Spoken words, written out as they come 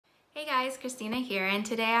Hey guys, Christina here, and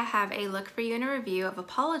today I have a look for you and a review of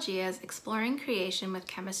Apologia's Exploring Creation with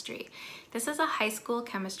Chemistry. This is a high school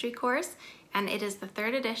chemistry course, and it is the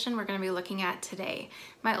third edition we're going to be looking at today.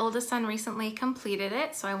 My oldest son recently completed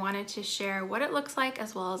it, so I wanted to share what it looks like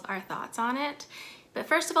as well as our thoughts on it. But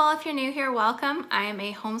first of all, if you're new here, welcome. I am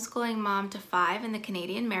a homeschooling mom to 5 in the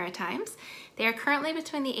Canadian Maritimes. They are currently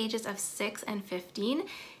between the ages of 6 and 15,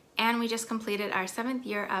 and we just completed our 7th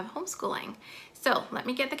year of homeschooling. So let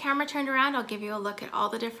me get the camera turned around. I'll give you a look at all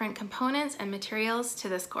the different components and materials to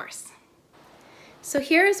this course. So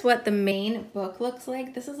here's what the main book looks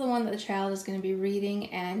like. This is the one that the child is going to be reading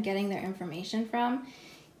and getting their information from.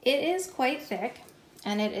 It is quite thick,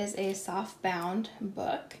 and it is a soft bound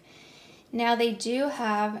book. Now they do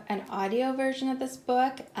have an audio version of this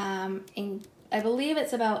book. I believe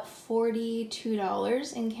it's about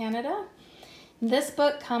 $42 in Canada. This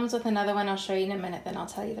book comes with another one I'll show you in a minute, then I'll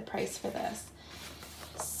tell you the price for this.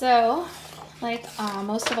 So, like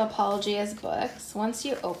most of Apologia's books, once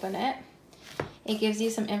you open it, it gives you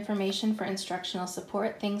some information for instructional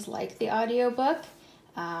support, things like the audiobook,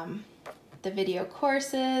 the video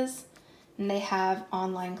courses, and they have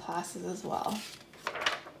online classes as well.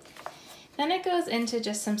 Then it goes into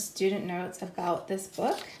just some student notes about this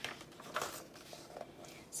book,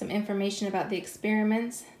 some information about the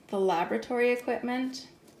experiments, the laboratory equipment,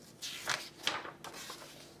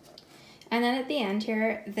 and then at the end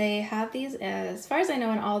here, they have these, as far as I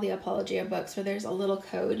know in all the Apologia books, where there's a little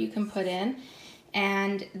code you can put in,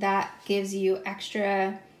 and that gives you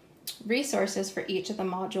extra resources for each of the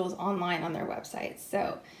modules online on their website.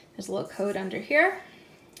 So there's a little code under here,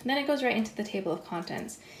 and then it goes right into the table of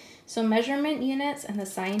contents. So measurement units and the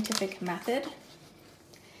scientific method,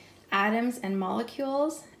 atoms and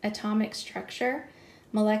molecules, atomic structure,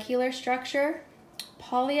 molecular structure,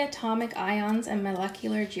 polyatomic ions and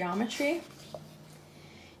molecular geometry,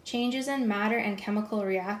 changes in matter and chemical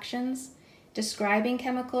reactions, describing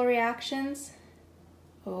chemical reactions,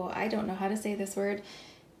 I don't know how to say this word,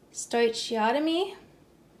 stoichiotomy,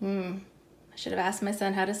 I should have asked my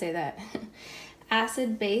son how to say that,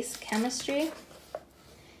 acid-base chemistry,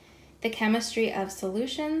 the chemistry of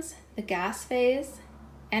solutions, the gas phase,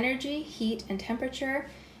 energy, heat and temperature,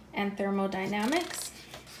 and thermodynamics.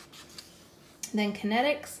 Then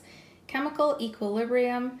kinetics, chemical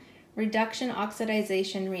equilibrium, reduction,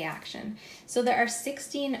 oxidization, reaction. So there are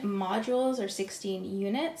 16 modules or 16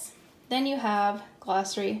 units. Then you have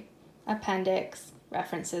glossary, appendix,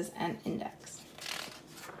 references, and index.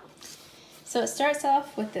 So it starts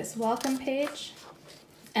off with this welcome page,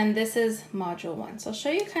 and this is module 1. So I'll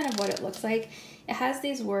show you kind of what it looks like. It has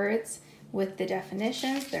these words with the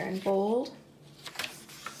definitions, they're in bold.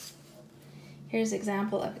 Here's an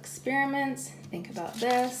example of experiments. Think about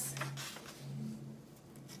this.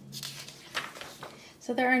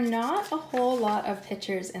 So there are not a whole lot of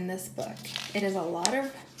pictures in this book. It is a lot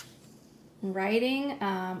of writing,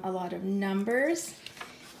 a lot of numbers.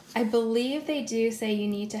 I believe they do say you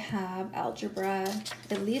need to have algebra,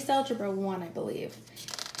 at least algebra 1, I believe,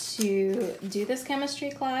 to do this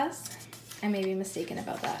chemistry class. I may be mistaken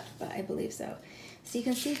about that, but I believe so. So you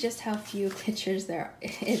can see just how few pictures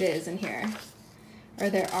it is in here. Or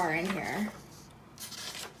there are in here.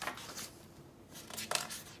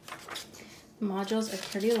 The modules are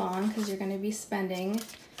pretty long because you're going to be spending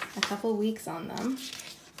a couple weeks on them.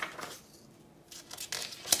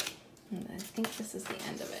 And I think this is the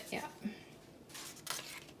end of it, yeah.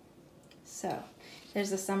 So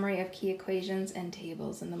there's a summary of key equations and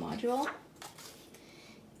tables in the module.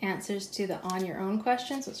 Answers to the on your own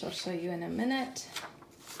questions, which I'll show you in a minute.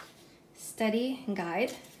 Study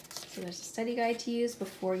guide. So there's a study guide to use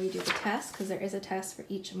before you do the test, because there is a test for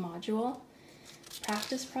each module.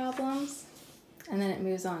 Practice problems, and then it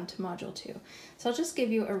moves on to module 2. So I'll just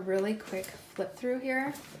give you a really quick flip through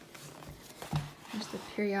here. There's the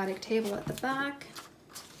periodic table at the back.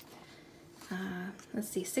 Let's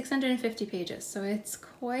see, 650 pages, so it's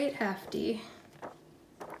quite hefty.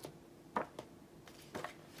 You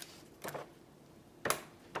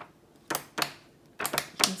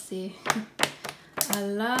can see a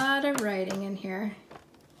lot of writing in here.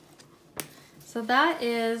 So that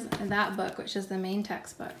is that book, which is the main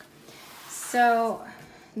textbook. So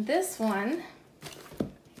this one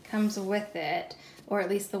comes with it, or at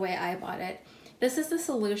least the way I bought it. This is the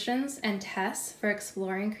solutions and tests for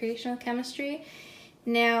exploring creational chemistry.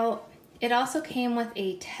 Now, it also came with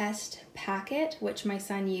a test packet, which my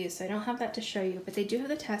son used, so I don't have that to show you, but they do have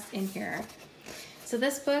the test in here. So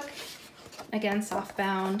this book, again, soft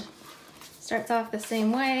bound, starts off the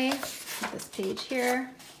same way with this page here,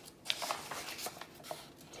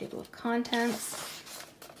 table of contents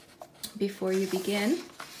before you begin.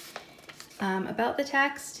 about the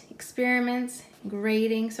text, experiments,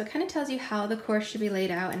 grading. So it kind of tells you how the course should be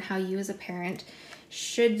laid out and how you as a parent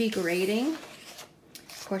should be grading.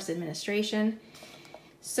 Course administration.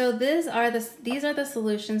 So these are the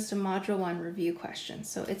solutions to Module 1 review questions.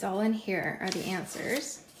 So it's all in here are the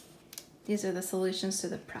answers. These are the solutions to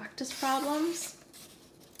the practice problems.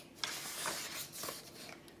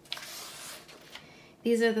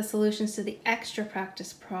 These are the solutions to the extra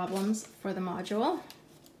practice problems for the module.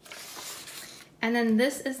 And then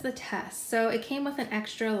this is the test. So it came with an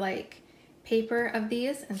extra like paper of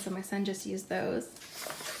these, and so my son just used those.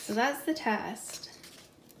 So that's the test.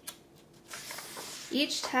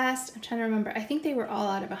 Each test, I'm trying to remember, I think they were all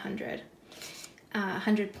out of 100.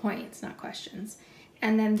 100 points, not questions.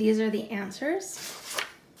 And then these are the answers.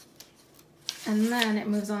 And then it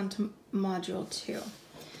moves on to Module 2.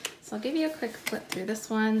 So I'll give you a quick flip through. This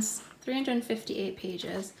one's 358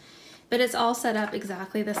 pages, but it's all set up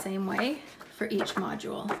exactly the same way for each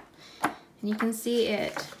module. And you can see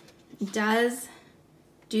it does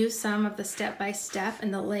do some of the step-by-step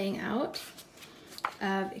and the laying out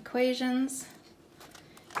of equations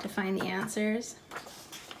to find the answers.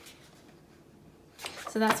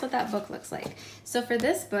 So that's what that book looks like. So for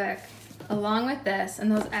this book, along with this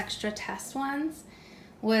and those extra test ones,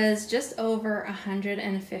 was just over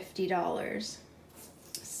 $150.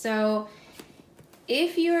 So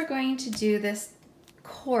if you are going to do this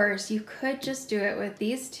course, you could just do it with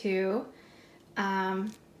these two,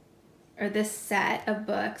 or this set of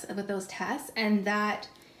books with those tests, and that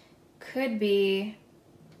could be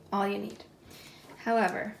all you need.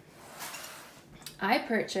 However, I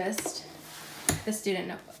purchased the student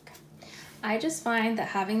notebook. I just find that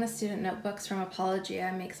having the student notebooks from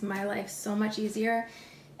Apologia makes my life so much easier,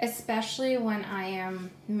 especially when I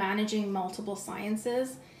am managing multiple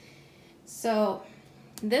sciences. So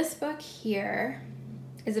this book here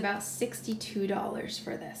is about $62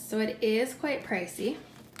 for this. So it is quite pricey.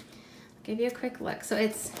 I'll give you a quick look. So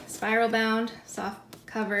it's spiral bound, soft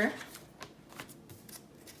cover.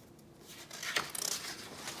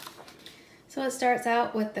 So it starts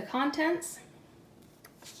out with the contents,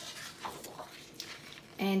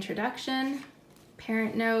 introduction,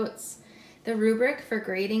 parent notes, the rubric for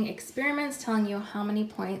grading experiments telling you how many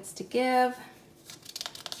points to give.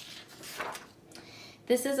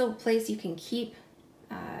 This is a place you can keep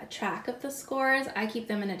track of the scores. I keep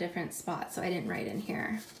them in a different spot, so I didn't write in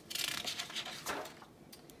here.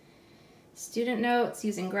 Student notes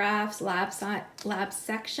using graphs, lab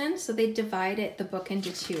section. So they divided the book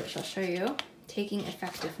into two, which I'll show you. Taking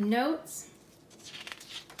effective notes.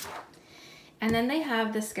 And then they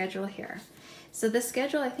have the schedule here. So the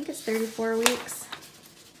schedule, I think it's 34 weeks.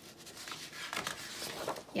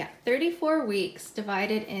 Yeah, 34 weeks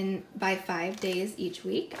divided in by 5 days each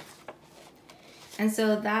week. And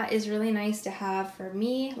so that is really nice to have for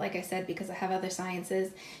me, like I said, because I have other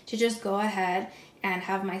sciences, to just go ahead and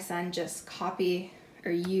have my son just copy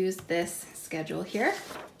or use this schedule here.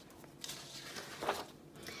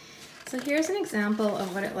 So here's an example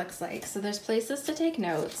of what it looks like. So there's places to take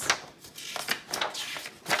notes.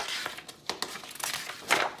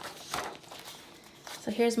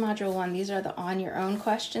 So here's Module 1. These are the on your own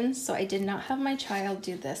questions. So I did not have my child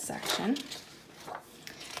do this section.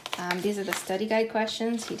 These are the study guide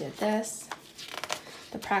questions. He did this.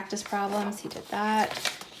 The practice problems, he did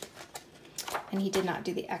that. And he did not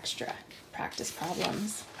do the extra practice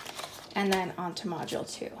problems. And then on to Module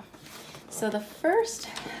 2. So the first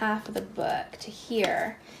half of the book to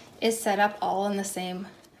here is set up all in the same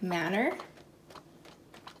manner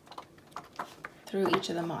through each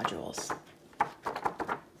of the modules.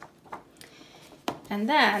 And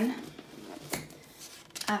then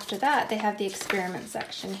after that, they have the experiment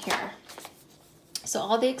section here. So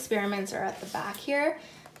all the experiments are at the back here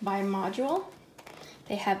by module.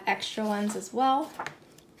 They have extra ones as well.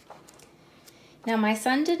 Now my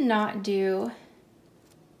son did not do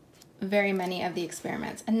very many of the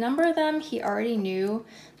experiments. A number of them he already knew,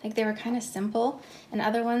 like they were kind of simple, and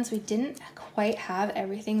other ones we didn't quite have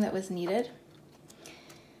everything that was needed.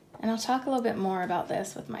 And I'll talk a little bit more about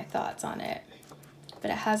this with my thoughts on it. But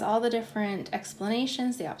it has all the different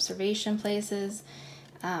explanations, the observation places,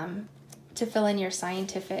 to fill in your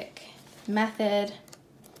scientific method,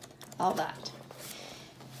 all that.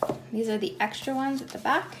 These are the extra ones at the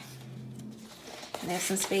back. And they have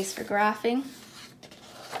some space for graphing.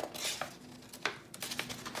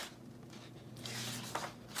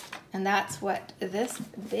 And that's what this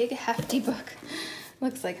big hefty book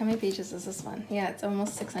looks like. How many pages is this one? Yeah, it's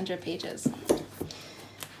almost 600 pages.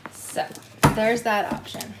 So there's that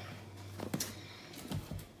option.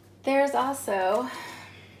 There's also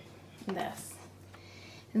this.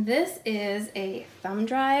 This is a thumb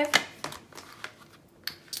drive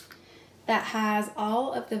that has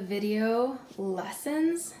all of the video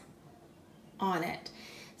lessons on it.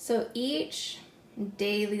 So each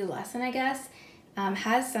daily lesson, I guess,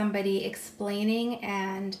 has somebody explaining,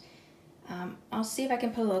 and I'll see if I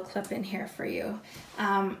can put a little clip in here for you,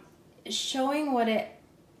 showing what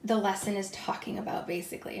the lesson is talking about,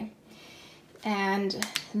 basically. And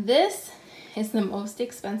this is the most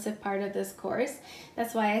expensive part of this course.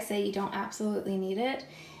 That's why I say you don't absolutely need it.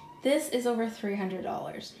 This is over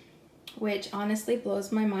 $300, which honestly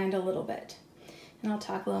blows my mind a little bit. And I'll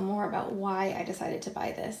talk a little more about why I decided to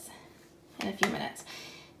buy this in a few minutes.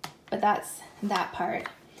 But that's that part.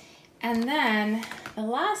 And then the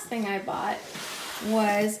last thing I bought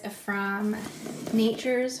was from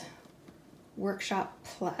Nature's Workshop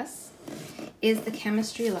Plus, is the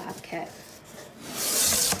chemistry lab kit.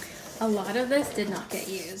 A lot of this did not get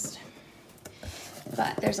used,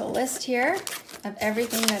 but there's a list here of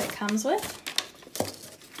everything that it comes with.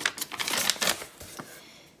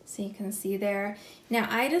 So you can see there. Now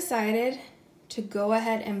I decided to go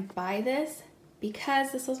ahead and buy this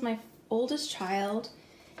because this was my oldest child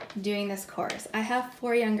doing this course. I have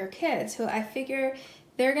 4 younger kids who I figure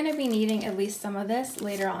they're going to be needing at least some of this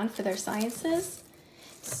later on for their sciences.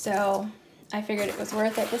 So I figured it was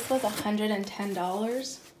worth it. This was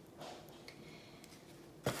 $110,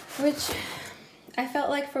 which I felt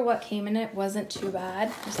like for what came in it wasn't too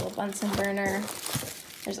bad. There's a little Bunsen burner.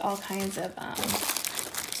 There's all kinds of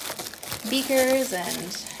beakers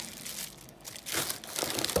and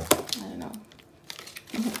I don't know.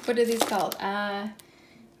 What are these called? My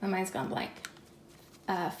mind's gone blank.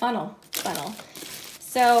 Funnel.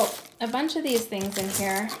 So a bunch of these things in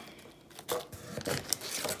here.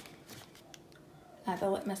 The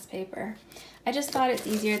litmus paper. I just thought it's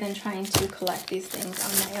easier than trying to collect these things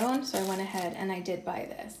on my own, so I went ahead and I did buy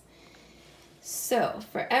this. So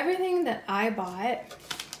for everything that I bought,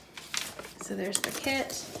 so there's the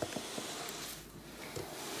kit,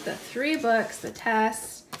 the 3 books, the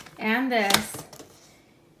test, and this,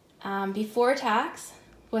 before tax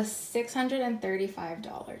was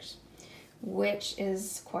 $635, which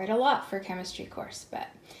is quite a lot for a chemistry course, but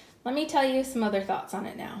let me tell you some other thoughts on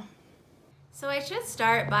it now. So I should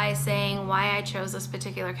start by saying why I chose this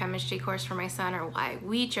particular chemistry course for my son, or why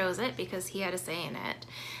we chose it, because he had a say in it.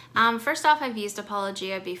 First off, I've used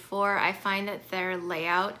Apologia before. I find that their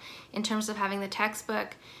layout, in terms of having the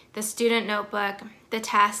textbook, the student notebook, the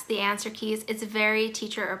test, the answer keys, it's very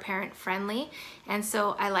teacher or parent friendly, and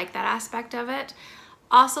so I like that aspect of it.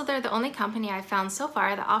 Also, they're the only company I've found so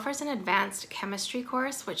far that offers an advanced chemistry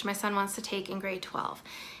course, which my son wants to take in grade 12.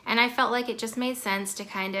 And I felt like it just made sense to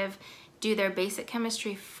kind of do their basic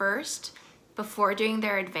chemistry first before doing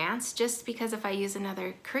their advanced, just because if I use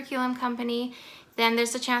another curriculum company, then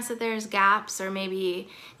there's a chance that there's gaps, or maybe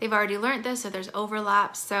they've already learned this, or there's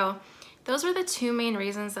overlaps. So those were the 2 main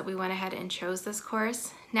reasons that we went ahead and chose this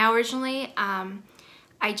course. Now originally,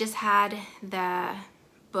 I just had the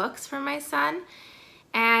books for my son,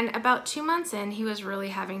 and about 2 months in, he was really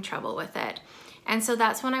having trouble with it. And so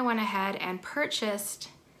that's when I went ahead and purchased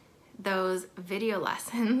those video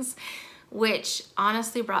lessons, which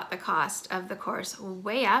honestly brought the cost of the course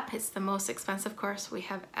way up. It's the most expensive course we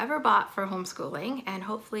have ever bought for homeschooling, and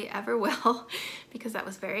hopefully ever will, because that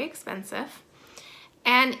was very expensive.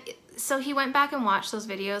 And so he went back and watched those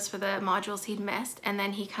videos for the modules he'd missed, and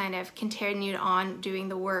then he kind of continued on doing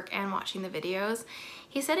the work and watching the videos.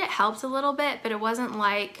 He said it helped a little bit, but it wasn't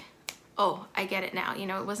like, oh, I get it now. You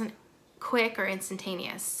know, it wasn't quick or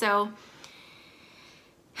instantaneous. So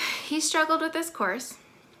he struggled with this course.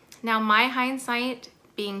 Now my hindsight,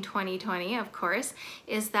 being 2020, of course,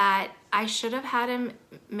 is that I should have had him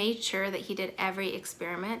made sure that he did every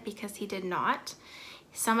experiment, because he did not.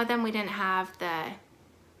 Some of them we didn't have the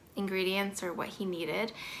ingredients or what he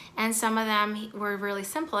needed, and some of them were really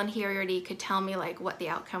simple and he already could tell me like what the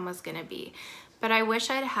outcome was going to be. But I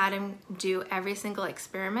wish I'd had him do every single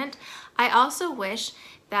experiment. I also wish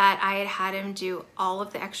that I had had him do all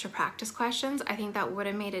of the extra practice questions. I think that would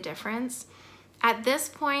have made a difference. At this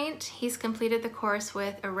point, he's completed the course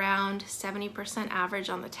with around 70% average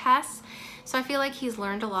on the tests. So I feel like he's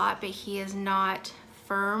learned a lot, but he is not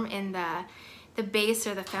firm in the base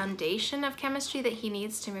or the foundation of chemistry that he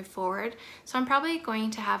needs to move forward. So I'm probably going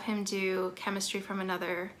to have him do chemistry from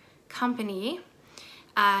another company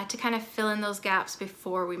to kind of fill in those gaps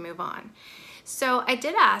before we move on. So I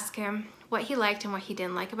did ask him what he liked and what he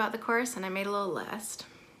didn't like about the course, and I made a little list.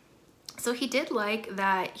 So he did like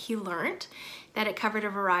that he learned that it covered a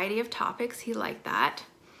variety of topics. He liked that.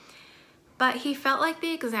 But he felt like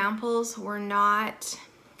the examples were not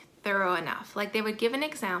thorough enough. Like they would give an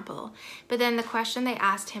example, but then the question they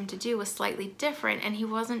asked him to do was slightly different and he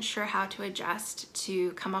wasn't sure how to adjust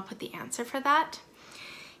to come up with the answer for that.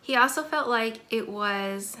 He also felt like it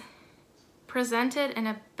was presented in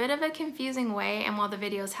a bit of a confusing way, and while the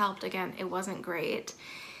videos helped, again, it wasn't great.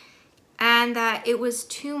 And that it was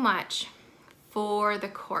too much for the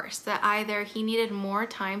course, that either he needed more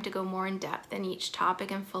time to go more in depth in each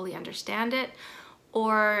topic and fully understand it,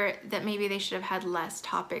 or that maybe they should have had less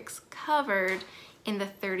topics covered in the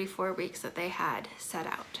 34 weeks that they had set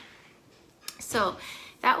out. So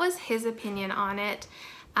that was his opinion on it.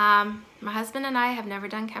 My husband and I have never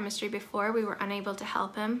done chemistry before. We were unable to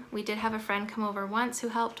help him. We did have a friend come over once who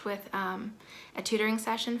helped with a tutoring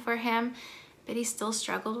session for him, but he still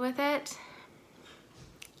struggled with it.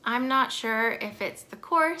 I'm not sure if it's the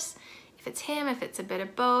course, if it's him, if it's a bit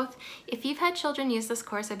of both. If you've had children use this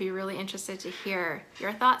course, I'd be really interested to hear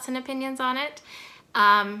your thoughts and opinions on it.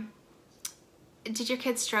 Did your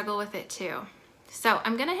kids struggle with it too? So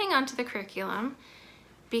I'm gonna hang on to the curriculum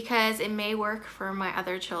because it may work for my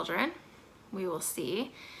other children. We will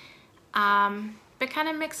see. But kind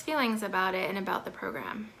of mixed feelings about it and about the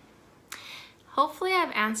program. Hopefully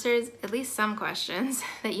I've answered at least some questions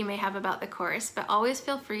that you may have about the course, but always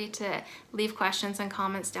feel free to leave questions and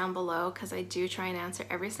comments down below because I do try and answer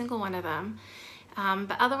every single one of them.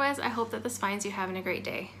 But otherwise, I hope that this finds you having a great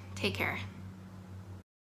day. Take care.